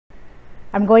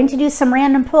I'm going to do some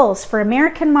random pulls for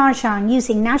American Mah Jongg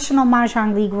using National Mah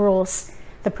Jongg League rules.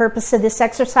 The purpose of this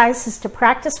exercise is to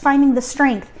practice finding the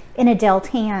strength in a dealt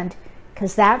hand,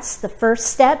 because that's the first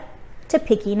step to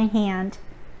picking a hand.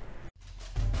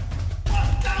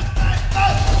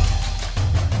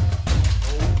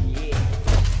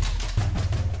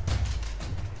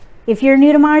 If you're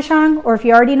new to Mah Jongg, or if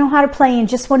you already know how to play and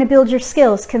just want to build your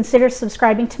skills, consider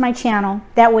subscribing to my channel.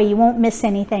 That way you won't miss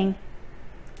anything.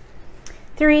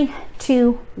 3,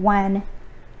 2, 1.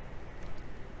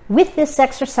 With this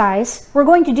exercise, we're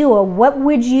going to do a what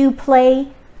would you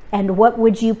play and what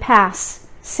would you pass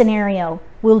scenario.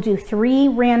 We'll do 3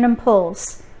 random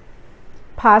pulls.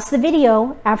 Pause the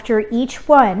video after each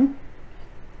one.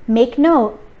 Make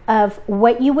note of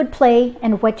what you would play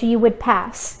and what you would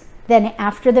pass. Then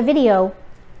after the video,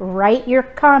 write your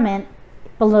comment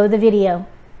below the video.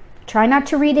 Try not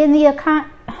to read in the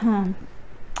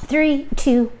 3,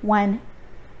 2, 1.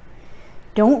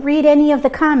 Don't read any of the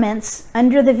comments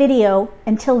under the video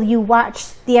until you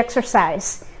watch the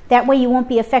exercise. That way you won't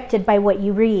be affected by what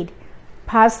you read.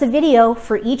 Pause the video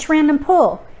for each random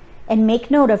pull and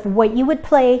make note of what you would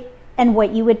play and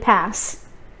what you would pass.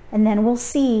 And then we'll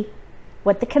see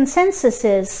what the consensus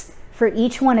is for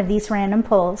each one of these random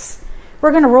pulls.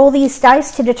 We're going to roll these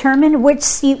dice to determine which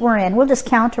seat we're in. We'll just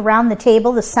count around the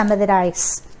table the sum of the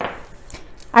dice.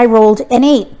 I rolled an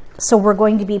 8, so we're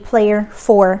going to be player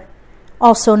 4.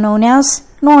 Also known as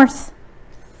North.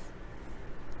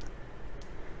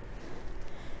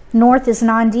 North is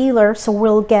non-dealer, so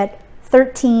we'll get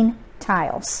 13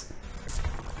 tiles.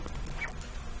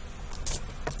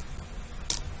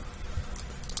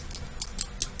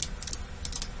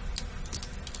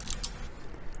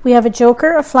 We have a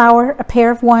joker, a flower, a pair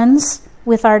of 1s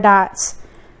with our dots,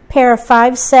 pair of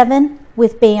 5, 7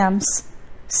 with bams,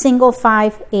 single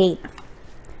 5, 8.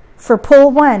 For pull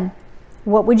 1,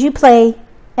 what would you play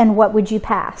and what would you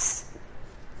pass?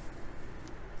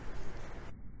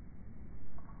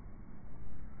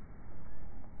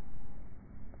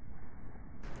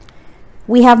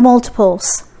 We have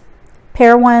multiples.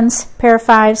 Pair of 1s, pair of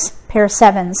 5s, pair of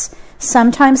 7s.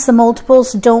 Sometimes the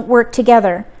multiples don't work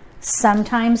together.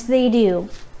 Sometimes they do.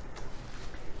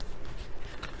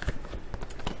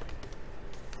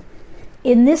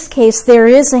 In this case, there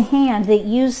is a hand that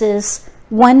uses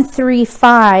 1, 3,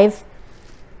 5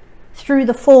 through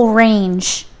the full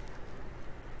range.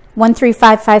 1, 3,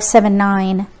 5, 5, 7,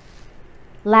 9.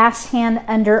 Last hand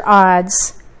under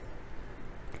odds.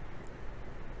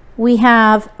 We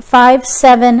have 5,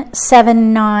 7,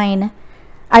 7, 9.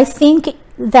 I think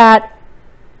that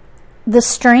the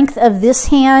strength of this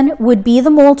hand would be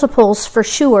the multiples for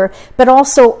sure, but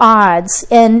also odds.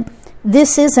 And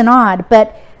this is an odd,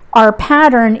 but our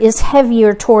pattern is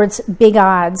heavier towards big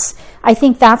odds. I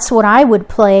think that's what I would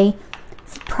play.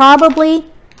 Probably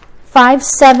 5,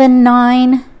 7,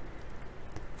 9,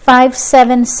 5,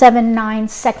 7, 7, 9,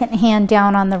 second hand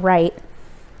down on the right.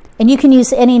 And you can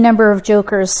use any number of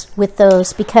jokers with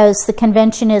those because the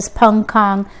convention is pung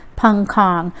kong, pung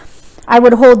kong. I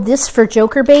would hold this for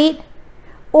joker bait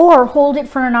or hold it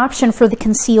for an option for the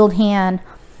concealed hand.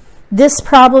 This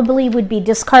probably would be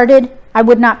discarded. I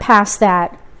would not pass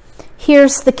that.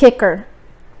 Here's the kicker.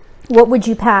 What would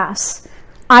you pass?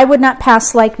 I would not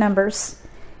pass like numbers.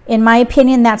 In my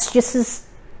opinion, that's just as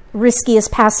risky as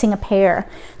passing a pair.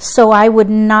 So I would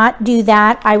not do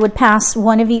that. I would pass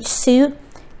one of each suit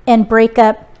and break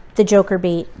up the joker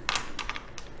bait.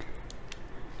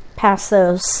 Pass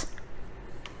those.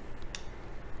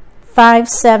 5,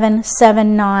 7,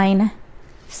 7, 9.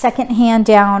 Second hand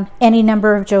down, any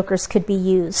number of jokers could be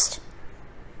used.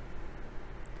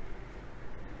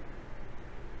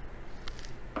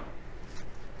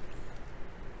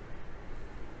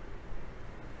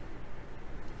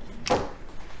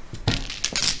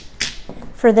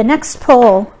 For the next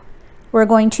pull, we're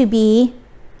going to be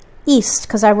east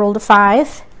because I rolled a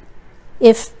 5.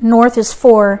 If north is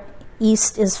 4,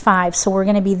 east is 5. So we're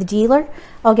going to be the dealer.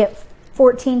 I'll get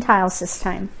 14 tiles this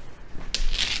time.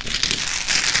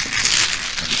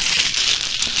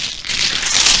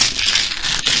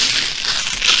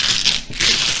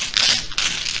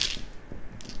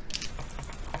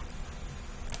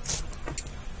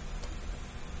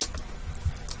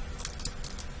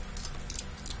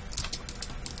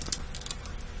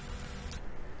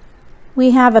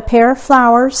 We have a pair of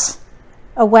flowers,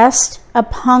 a west, a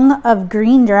pung of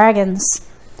green dragons,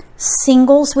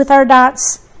 singles with our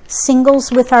dots,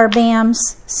 singles with our bams,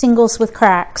 singles with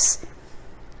cracks.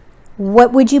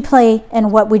 What would you play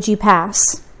and what would you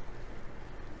pass?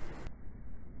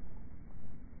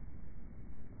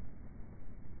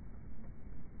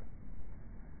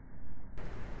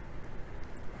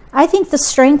 I think the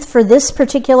strength for this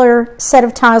particular set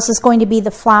of tiles is going to be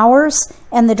the flowers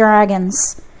and the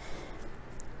dragons.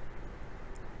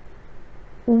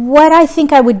 What I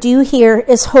think I would do here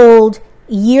is hold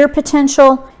year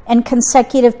potential and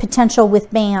consecutive potential with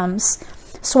BAMs.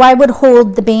 So I would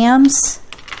hold the BAMs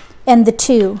and the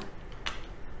 2.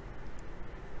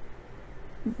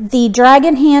 The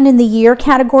dragon hand in the year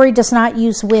category does not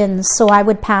use winds, so I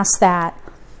would pass that.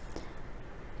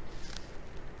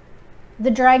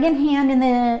 The dragon hand in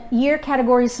the year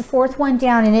category is the 4th one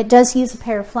down, and it does use a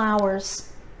pair of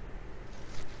flowers.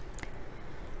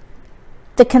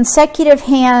 The consecutive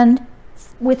hand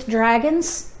with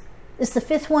dragons is the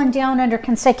 5th one down under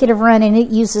consecutive run, and it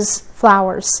uses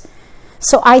flowers.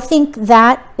 So I think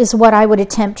that is what I would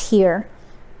attempt here.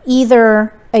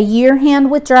 Either a year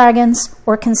hand with dragons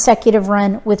or consecutive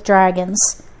run with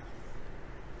dragons.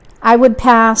 I would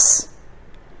pass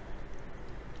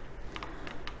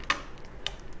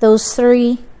those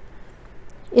 3.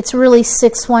 It's really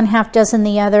 6 one, half dozen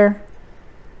the other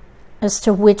as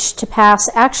to which to pass.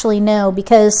 Actually, no,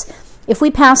 because if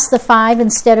we pass the 5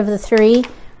 instead of the 3,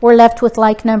 we're left with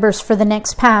like numbers for the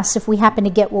next pass if we happen to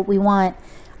get what we want.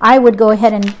 I would go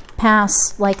ahead and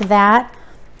pass like that.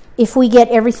 If we get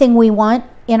everything we want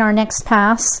in our next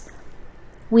pass,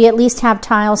 we at least have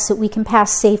tiles that we can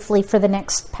pass safely for the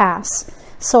next pass.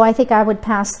 So I think I would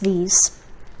pass these.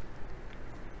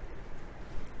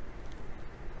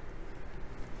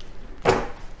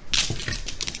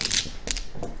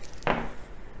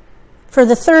 For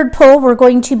the third pull, we're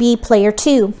going to be player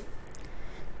 2,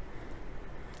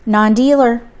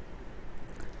 non-dealer.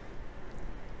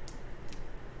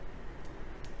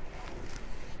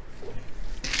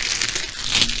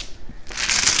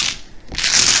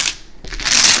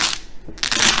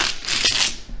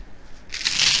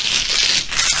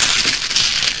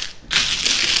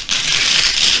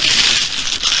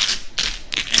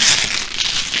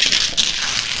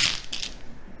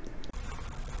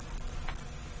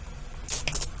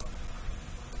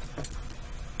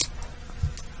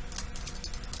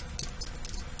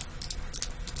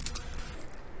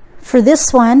 For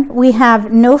this one, we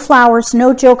have no flowers,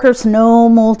 no jokers, no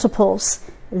multiples.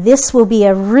 This will be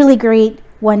a really great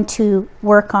one to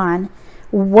work on.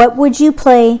 What would you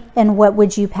play and what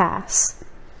would you pass?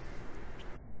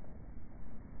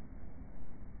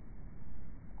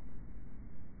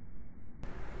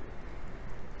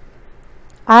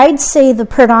 I'd say the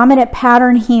predominant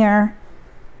pattern here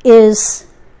is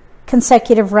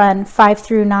consecutive run, 5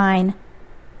 through 9.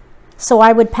 So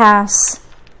I would pass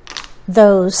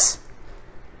those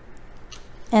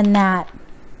and that.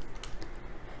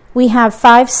 We have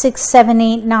 5, 6, 7,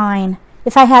 8, 9.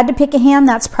 If I had to pick a hand,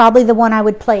 that's probably the one I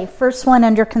would play. First one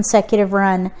under consecutive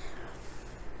run.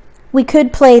 We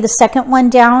could play the second one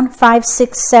down, 5,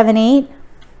 6, 7, 8.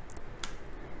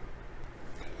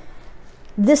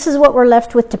 This is what we're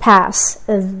left with to pass.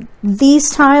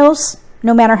 These tiles,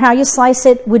 no matter how you slice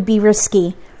it, would be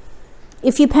risky.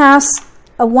 If you pass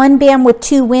a 1 BAM with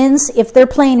 2 wins, if they're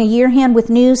playing a year hand with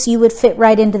news, you would fit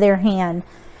right into their hand.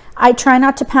 I try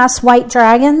not to pass white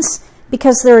dragons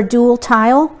because they're a dual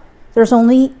tile. There's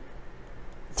only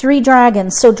 3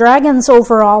 dragons, so dragons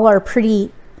overall are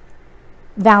pretty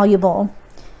valuable.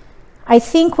 I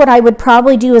think what I would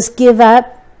probably do is give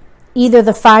up either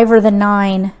the 5 or the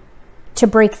 9 to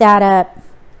break that up.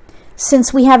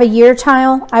 Since we have a year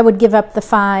tile, I would give up the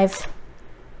 5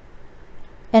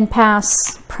 and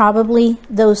pass probably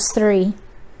those 3.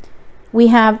 We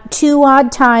have 2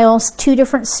 odd tiles, 2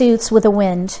 different suits with a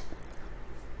wind.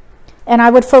 And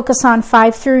I would focus on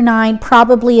 5 through 9,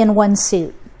 probably in 1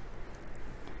 suit.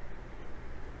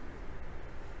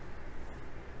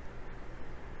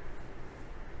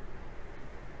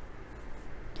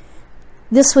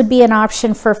 This would be an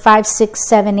option for 5, 6,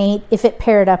 7, 8 if it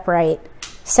paired up right,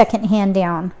 second hand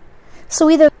down. So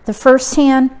either the first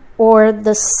hand or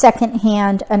the second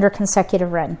hand under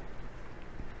consecutive run.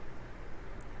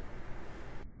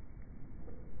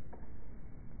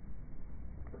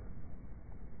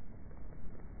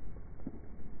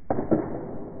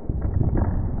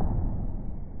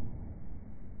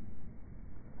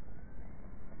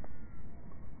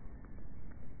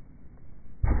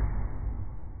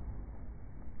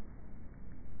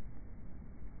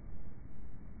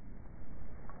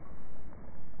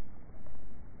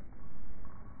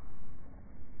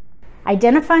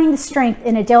 Identifying the strength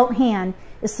in a dealt hand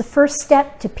is the first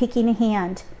step to picking a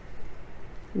hand.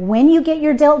 When you get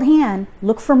your dealt hand,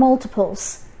 look for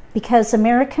multiples, because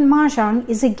American Mah Jongg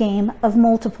is a game of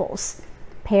multiples.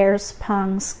 Pairs,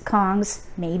 pungs, kongs,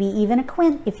 maybe even a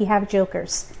quint if you have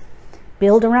jokers.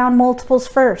 Build around multiples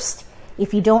first.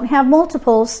 If you don't have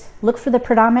multiples, look for the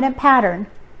predominant pattern.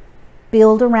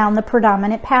 Build around the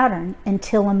predominant pattern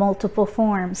until a multiple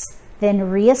forms. Then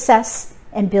reassess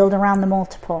and build around the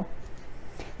multiple.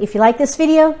 If you like this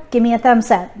video, give me a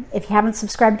thumbs up. If you haven't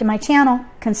subscribed to my channel,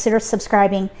 consider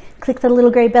subscribing. Click the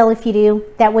little gray bell if you do.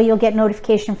 That way you'll get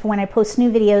notification for when I post new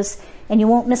videos, and you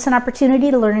won't miss an opportunity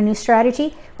to learn a new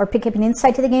strategy or pick up an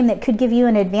insight to the game that could give you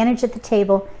an advantage at the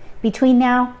table between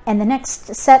now and the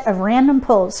next set of random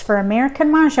pulls for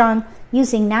American Mah Jongg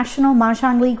using National Mah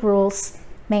Jongg League rules.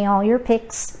 May all your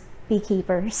picks be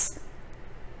keepers.